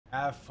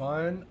Have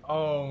fun?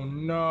 Oh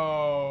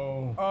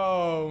no.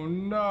 Oh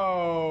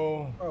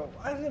no. Bro,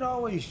 why is it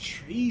always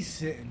tree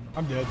sitting?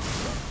 I'm dead.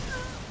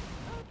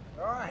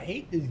 Oh, I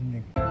hate this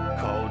nigga.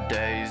 Cold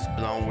days,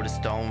 blown with a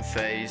stone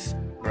face.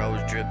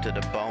 Bros drip to the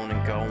bone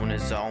and going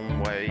his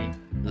own way.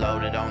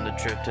 Loaded on the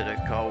trip to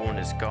the cold and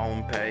it's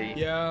gon' pay.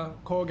 Yeah,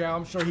 Kordel,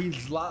 I'm sure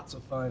he's lots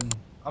of fun.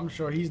 I'm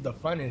sure he's the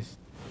funnest.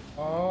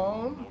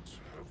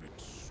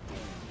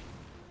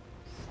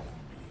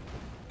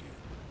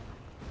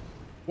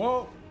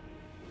 Whoa.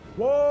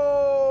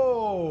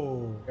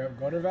 Whoa! Yep,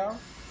 go to Val.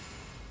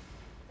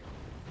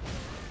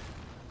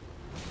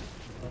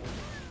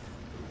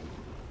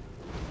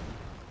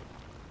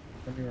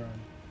 Let me run.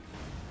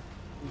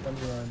 Let me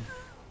run.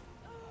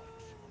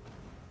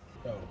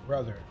 Yo,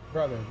 brother.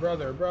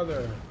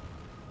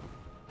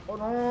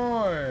 Hold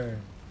on.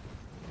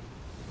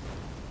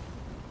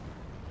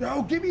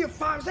 Yo, give me a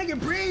 5-second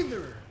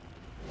breather.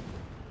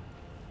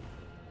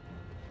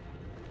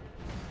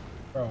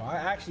 Bro, I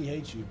actually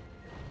hate you.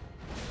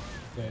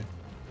 Dead.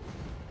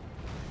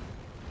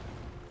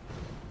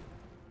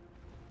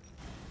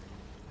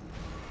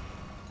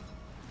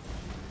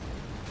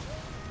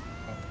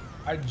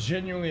 I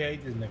genuinely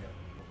hate this nigga.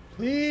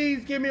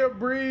 Please give me a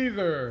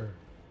breather.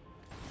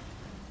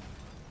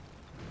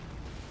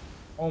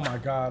 Oh my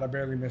God, I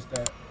barely missed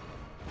that.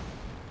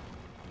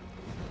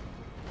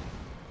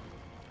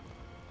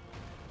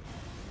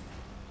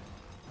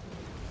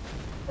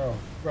 Bro.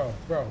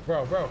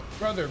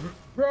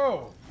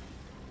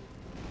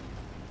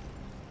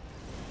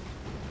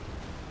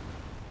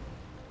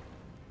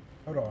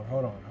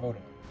 Hold on.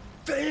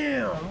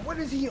 Damn, what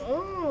is he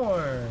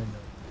on?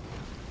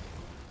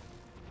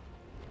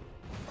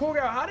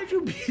 Kordel, how did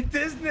you beat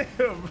this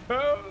nigga,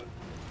 bro?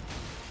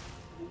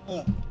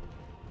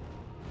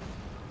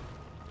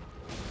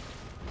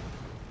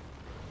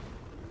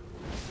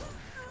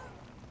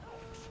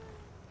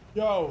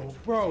 Yo,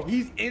 bro,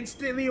 he's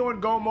instantly on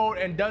go mode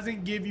and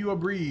doesn't give you a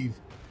breathe.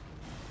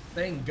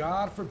 Thank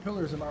God for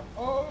pillars, am I?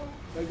 Oh,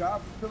 thank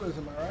God for pillars,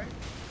 am I right?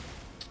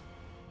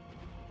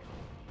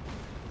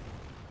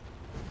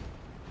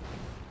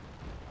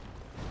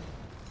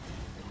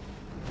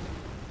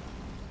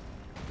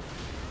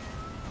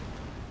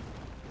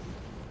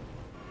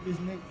 This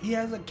nigga, he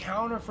has a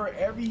counter for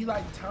every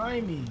like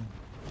timing.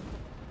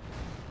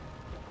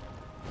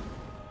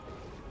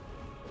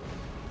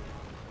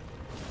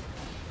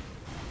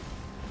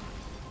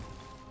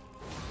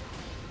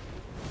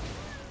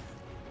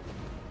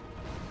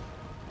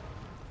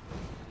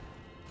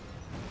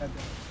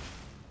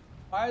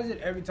 Why is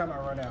it every time I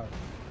run out?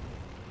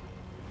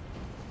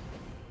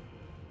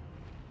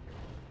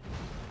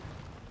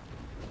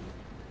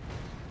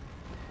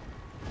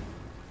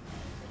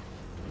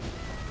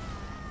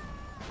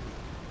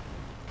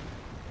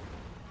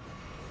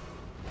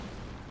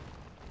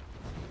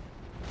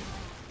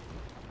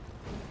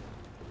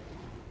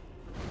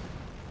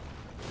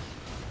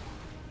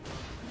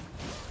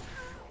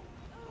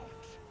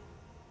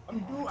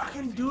 I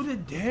can do the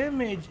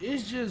damage.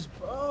 It's just,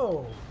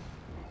 bro.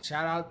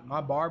 Shout out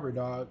my barber,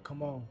 dog.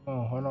 Come on.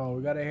 Oh, hold on.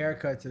 We got a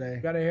haircut today.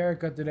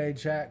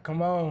 Chat.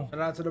 Come on. Shout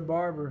out to the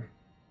barber.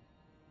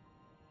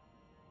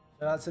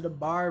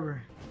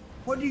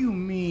 What do you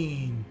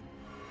mean?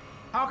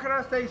 How can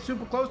I stay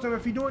super close to him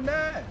if he's doing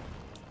that?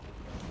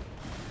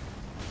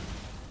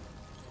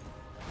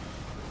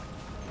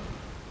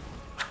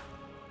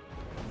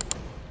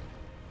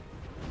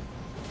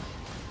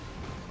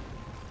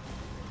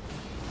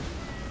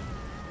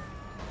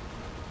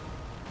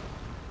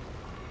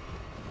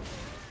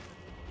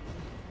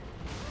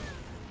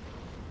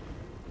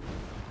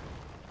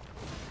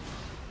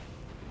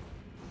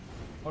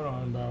 Hold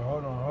on, bro.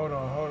 Hold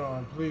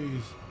on,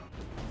 please.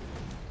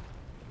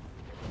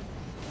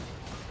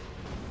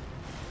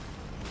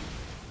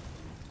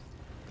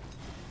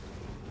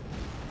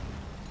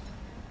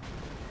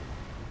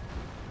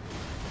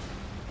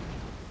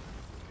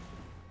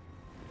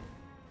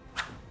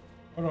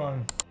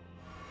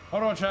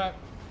 Hold on, chat.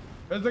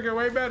 It's looking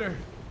way better.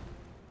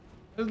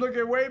 Not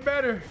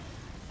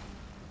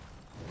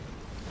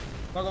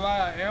gonna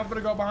lie, I am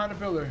gonna go behind the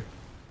pillar.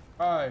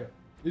 All right,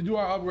 let's do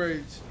our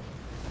upgrades.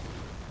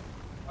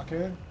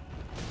 Okay.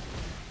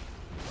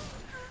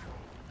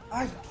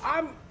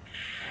 I'm.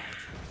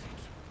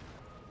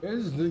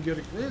 This is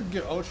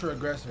get ultra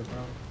aggressive,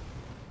 bro.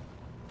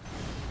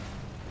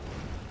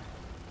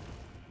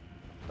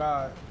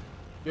 God,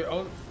 get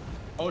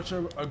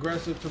ultra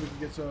aggressive till we can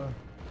get to.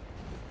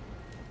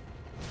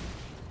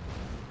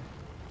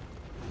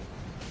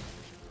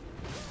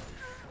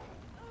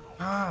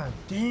 God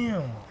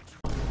damn.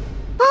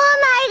 Oh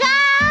my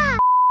God!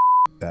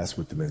 That's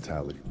what the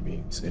mentality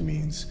means. It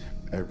means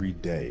every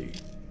day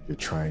you're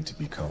trying to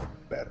become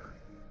better.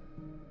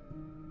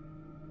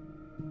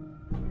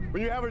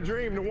 When you have a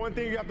dream, the one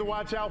thing you have to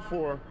watch out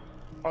for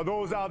are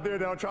those out there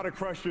that'll try to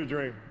crush your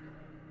dream.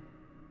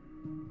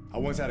 I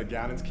once had a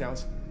guidance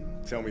counselor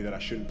tell me that I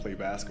shouldn't play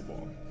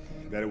basketball,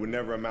 that it would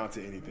never amount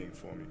to anything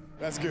for me.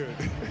 That's good.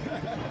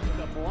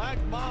 The Black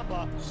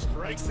Mamba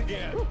strikes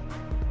again.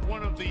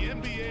 One of the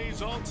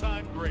NBA's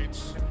all-time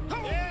greats.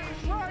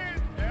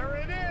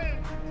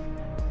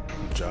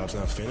 job's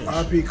not finished.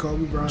 RP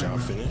Kobe Bryant. Job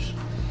finished?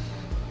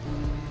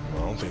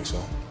 Well, I don't think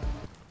so.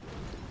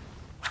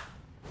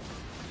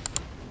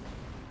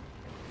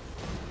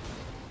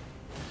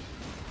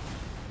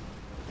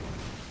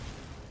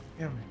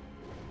 Damn it.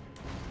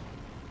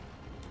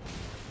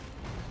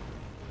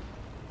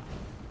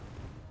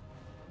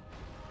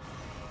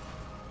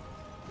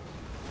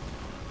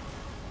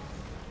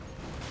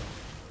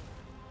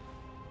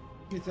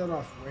 Get that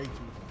off way too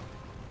far.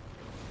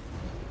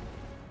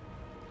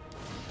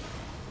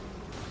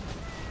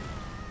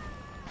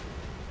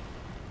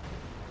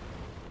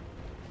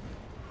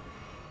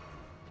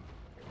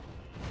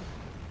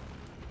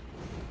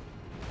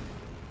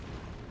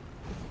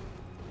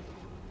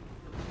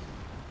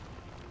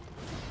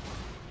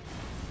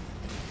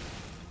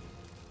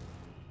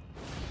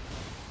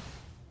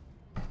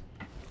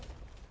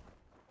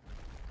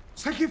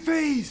 Second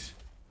phase.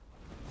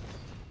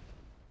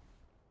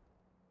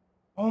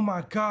 Oh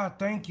my God,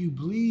 thank you,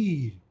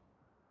 bleed.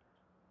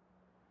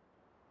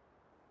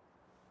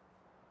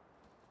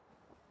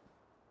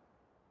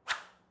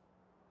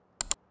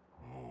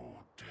 Oh,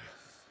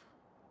 death.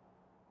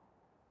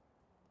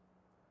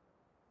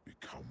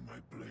 Become my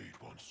blade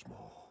once more.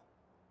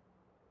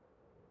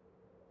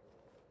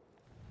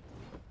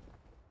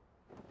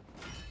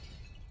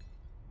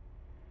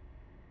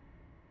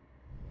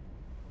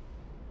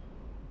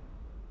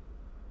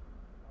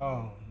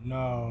 Oh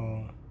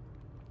no.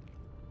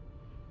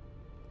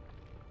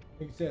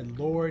 Like I said,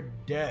 Lord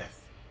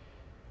Death.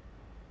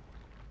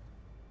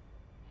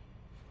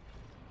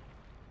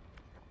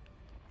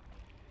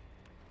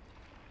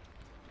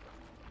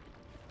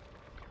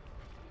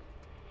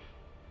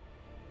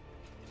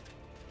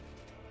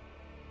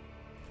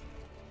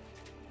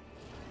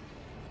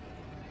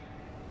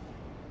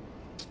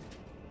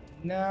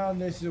 Now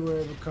this is where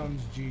it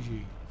becomes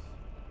GG.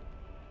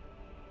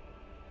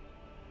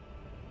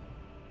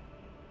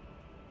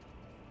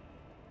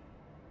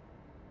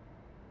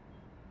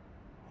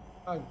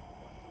 Like,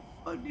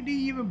 what the fuck did he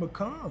even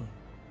become?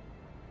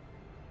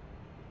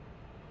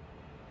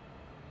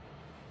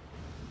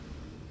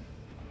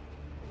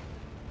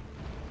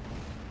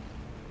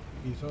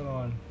 Please, hold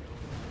on.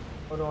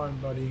 Hold on,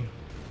 buddy.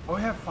 Oh,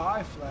 we have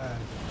 5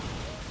 flags.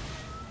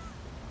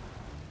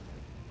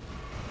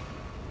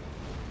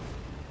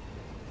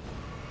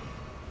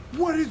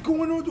 What is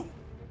going on?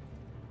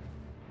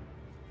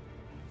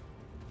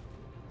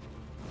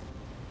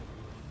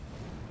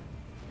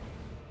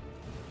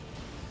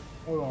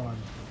 Hold on.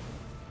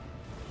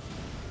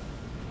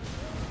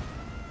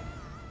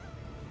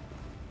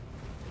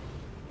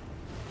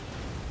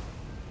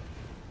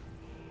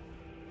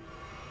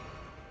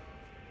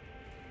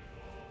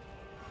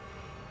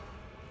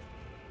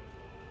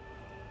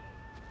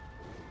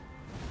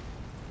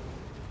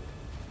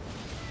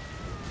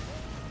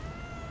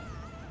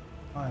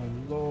 My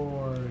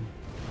Lord.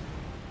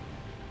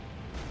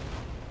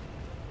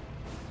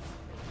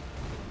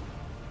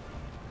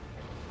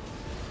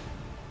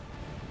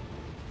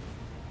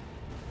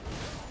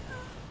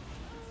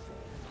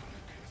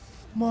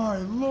 My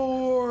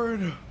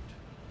Lord.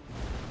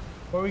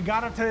 Well, we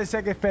got him to the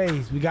second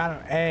phase. We got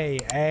him.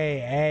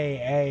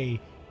 Hey.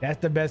 That's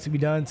the best we've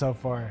done so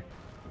far.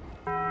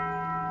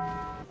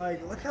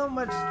 Like, look how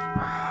much.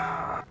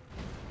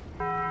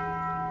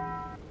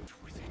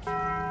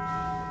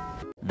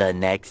 The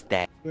next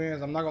day.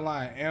 I'm not gonna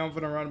lie. I am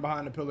gonna run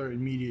behind the pillar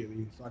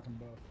immediately so I can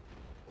buff.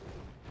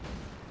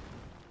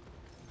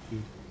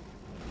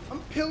 I'm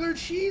pillar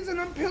cheesing.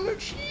 I'm pillar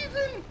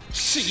cheesing.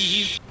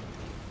 Cheese.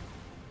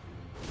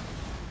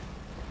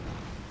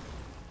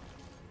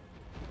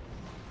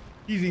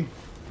 Easy.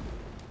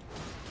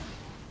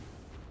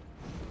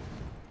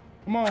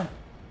 Come on.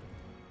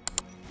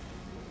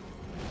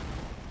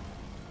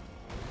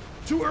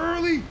 Too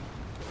early.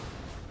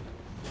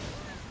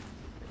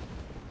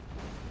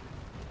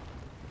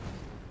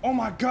 Oh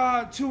my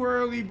God, too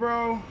early,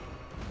 bro.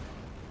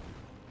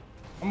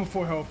 I'm a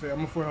 4 health it.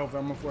 I'm a 4 health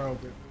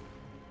it.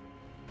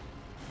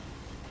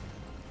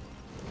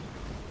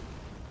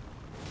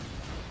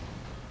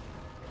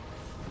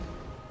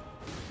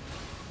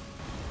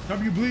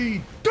 W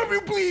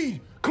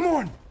bleed. Come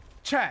on.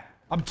 Chat.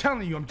 I'm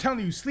telling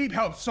you, sleep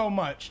helps so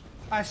much.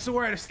 I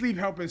swear to sleep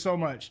helps so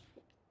much.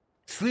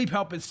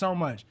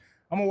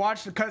 I'm gonna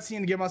watch the cutscene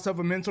to give myself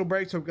a mental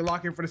break so we can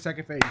lock in for the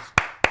second phase.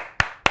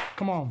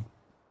 Come on.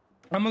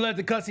 I'm gonna let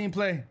the cutscene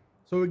play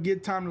so we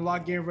get time to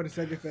lock in for the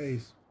second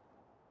phase.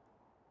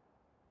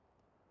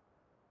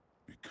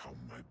 Become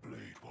my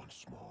blade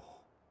once more.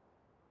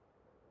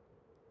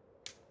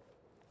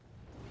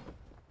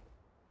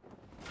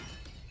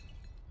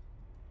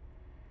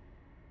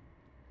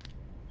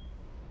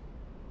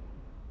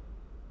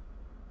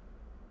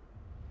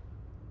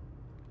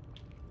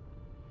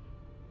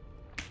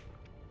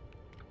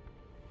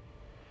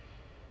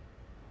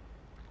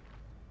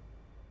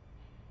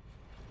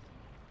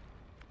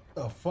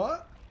 The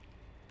fuck?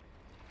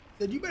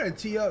 Said you better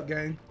tee up,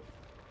 gang.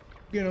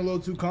 Getting a little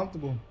too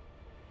comfortable.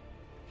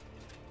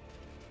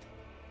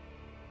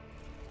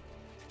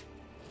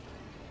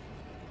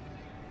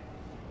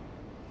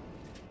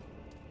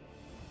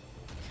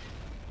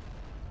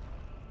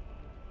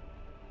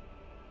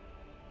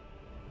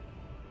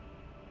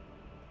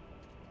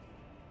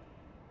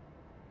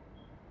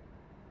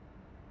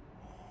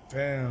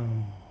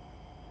 Damn.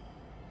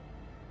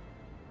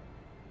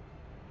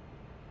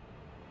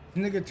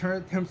 Nigga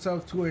turned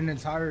himself to an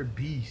entire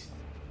beast.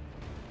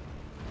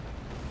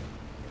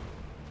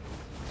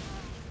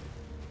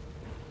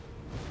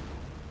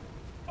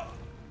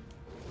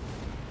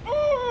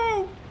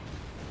 Oh!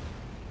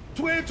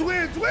 Twin.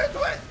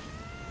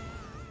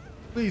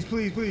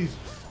 Please.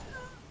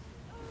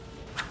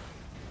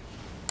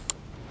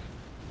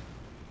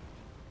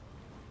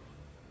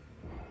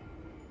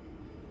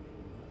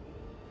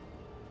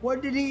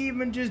 What did he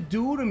even just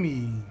do to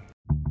me?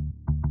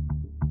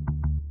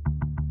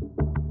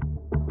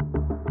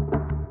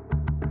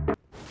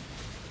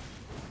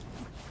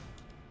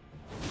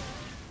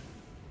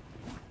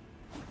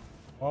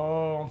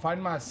 Oh, I'm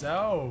fighting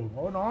myself.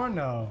 Hold on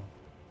now.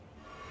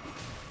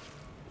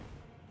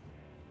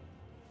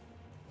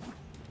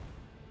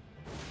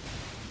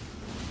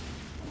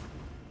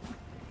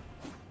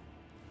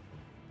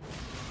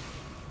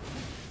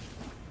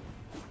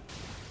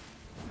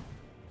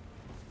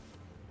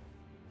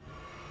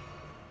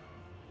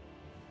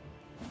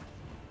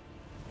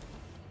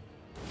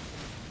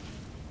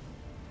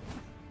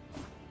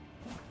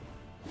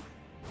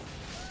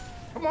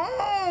 Come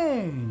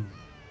on!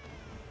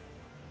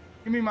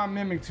 Give me my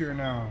mimic tier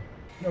now.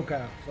 No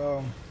cap.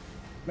 So,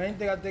 main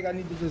thing I think I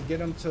need to just get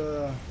him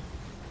to.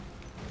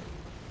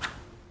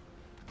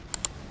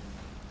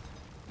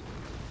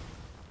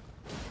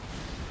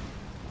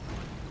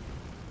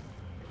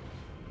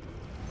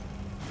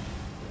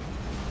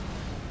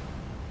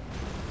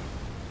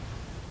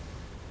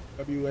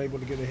 W able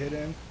to get a hit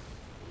in.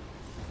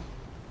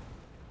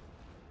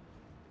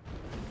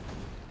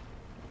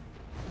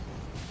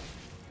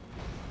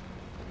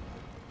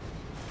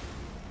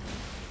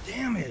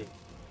 Damn it.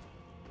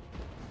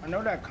 I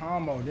know that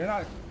combo. They're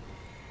not.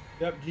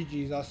 Yep,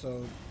 GG's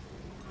also.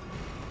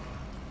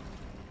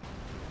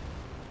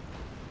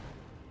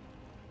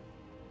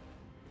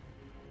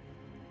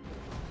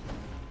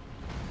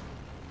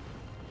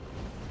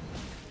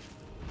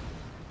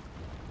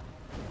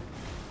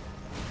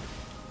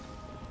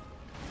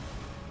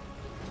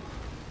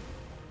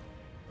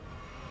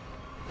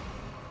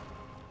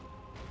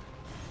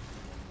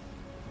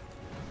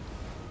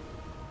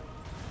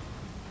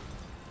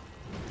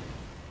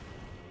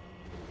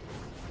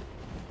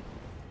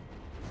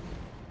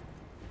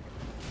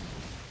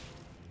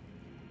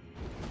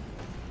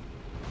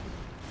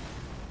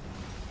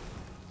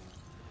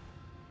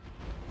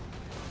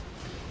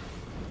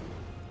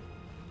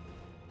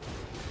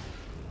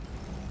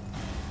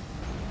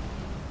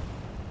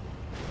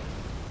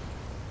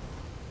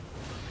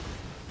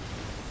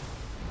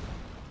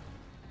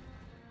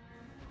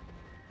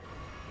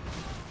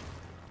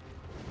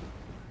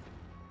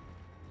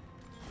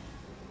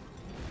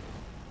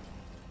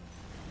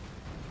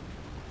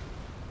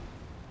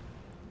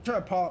 Try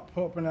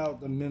popping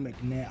out the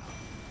mimic now.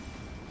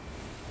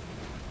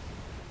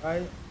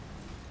 Right?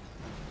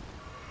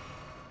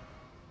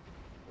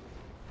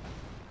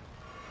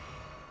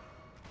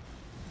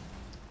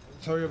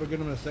 Let's hurry up and get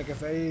him in the second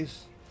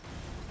phase.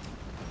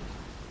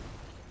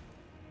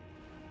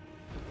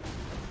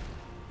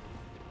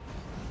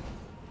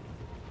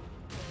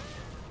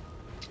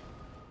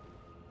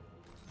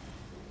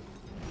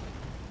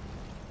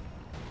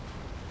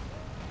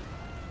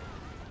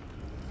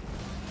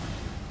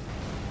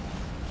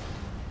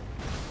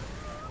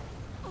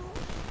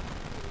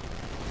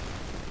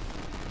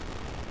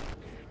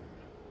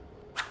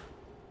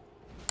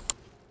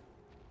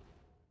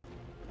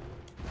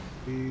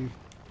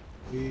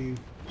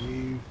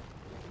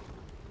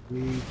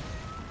 Leave.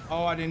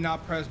 Oh, I did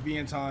not press B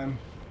in time.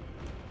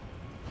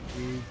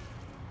 Leave.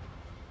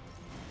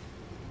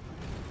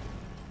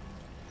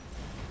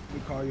 Let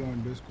me call you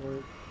on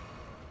Discord.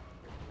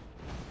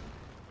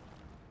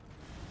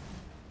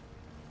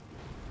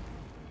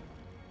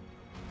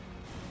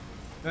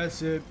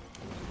 That's it.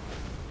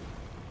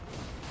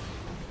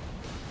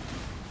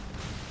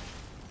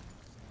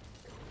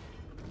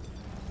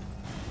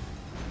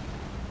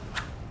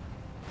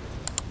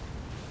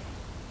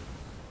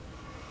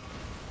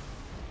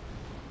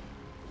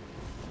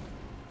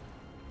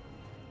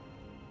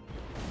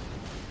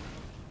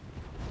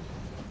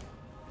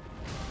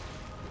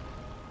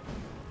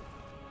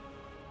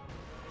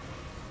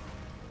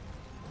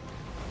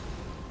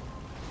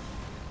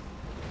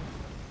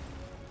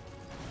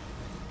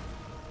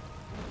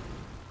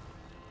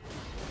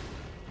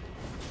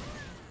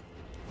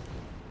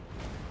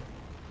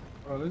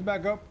 Oh, let's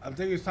back up. I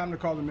think it's time to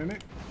call the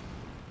mimic.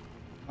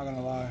 Not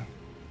gonna lie.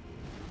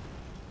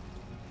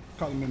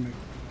 Call the mimic.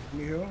 Let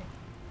me heal.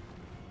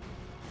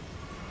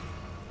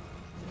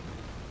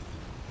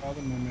 Call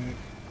the mimic.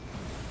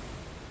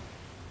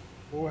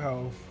 Full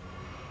health.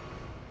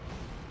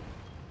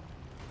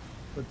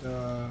 Put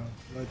the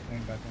blood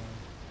thing back on.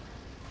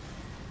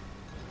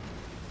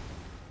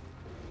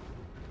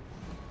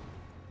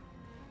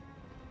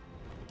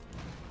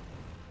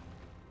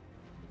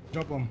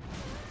 Jump him.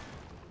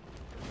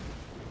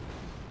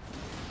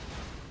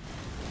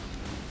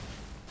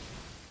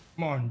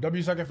 Come on,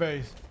 W second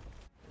phase.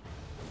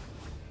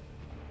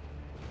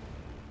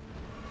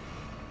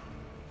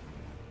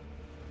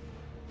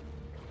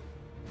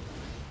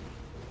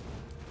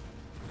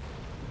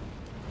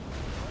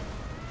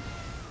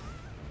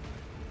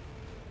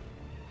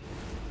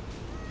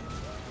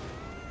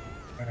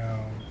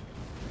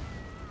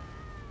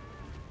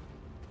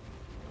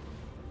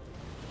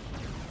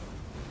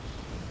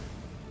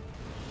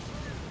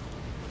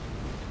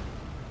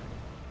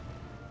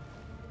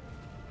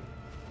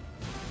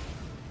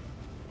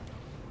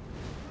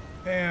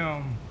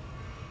 Damn.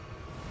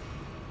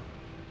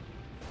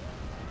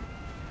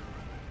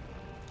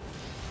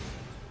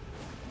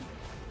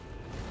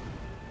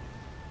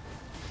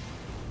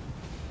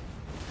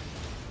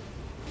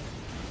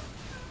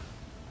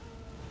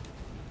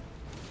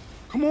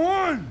 Come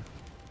on!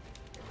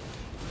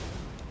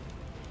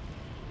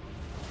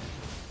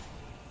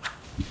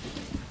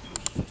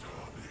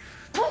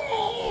 Come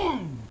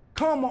on!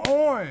 Come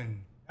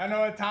on! I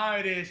know what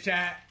time it is,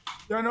 chat.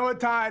 Y'all know what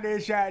time it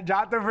is, chat.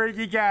 Drop the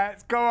freaky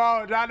cats. Come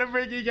on, drop the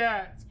freaky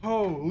cats.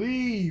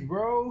 Holy,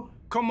 bro.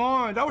 Come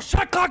on. That was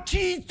shot clock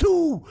cheese,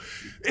 too.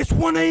 It's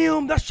 1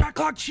 a.m. That's shot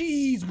clock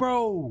cheese,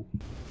 bro.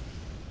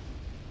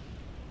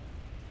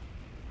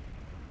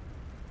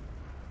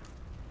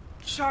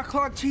 Shot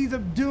clock cheese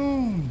of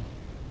doom.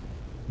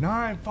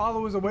 9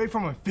 followers away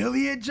from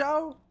affiliate,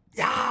 Joe?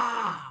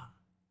 Yeah.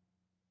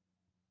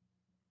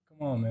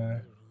 Come on,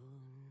 man.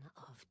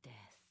 Of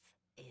death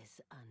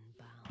is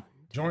unbound.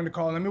 Join the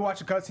call. Let me watch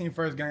the cutscene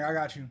first, gang. I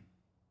got you.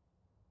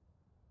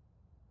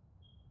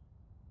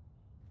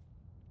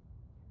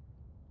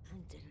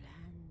 And the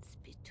lands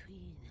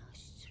between are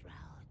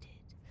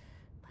shrouded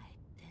by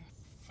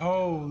death.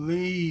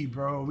 Holy,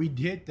 bro. We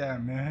did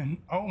that, man.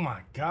 Oh,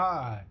 my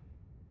God.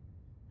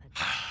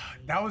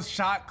 That was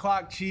shot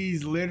clock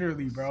cheese,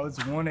 literally, bro.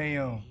 It's 1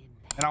 a.m.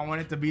 And I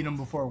wanted to beat him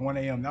before 1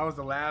 a.m. That was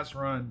the last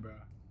run, bro.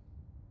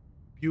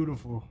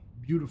 Beautiful,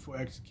 beautiful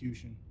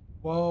execution.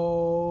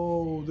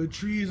 Whoa, the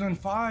tree is on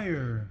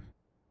fire.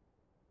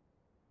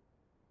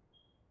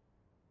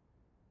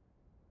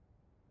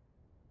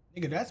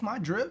 Nigga, that's my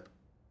drip?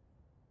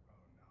 Oh,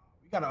 no.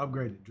 We gotta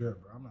upgrade the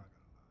drip, bro. I'm not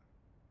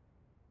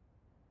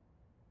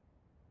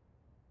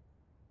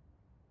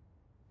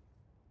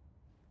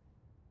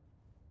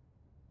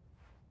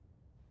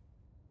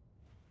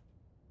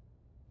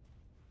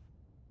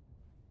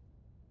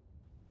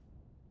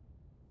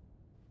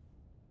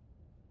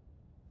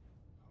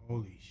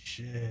holy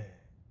shit.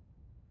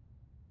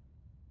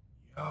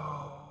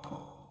 Yo.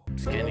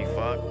 Skinny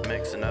fuck,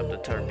 mixing up the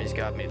terpies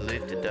got me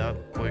lifted up.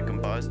 Quick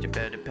and bust, you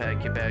better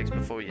pack your bags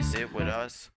before you sit with us.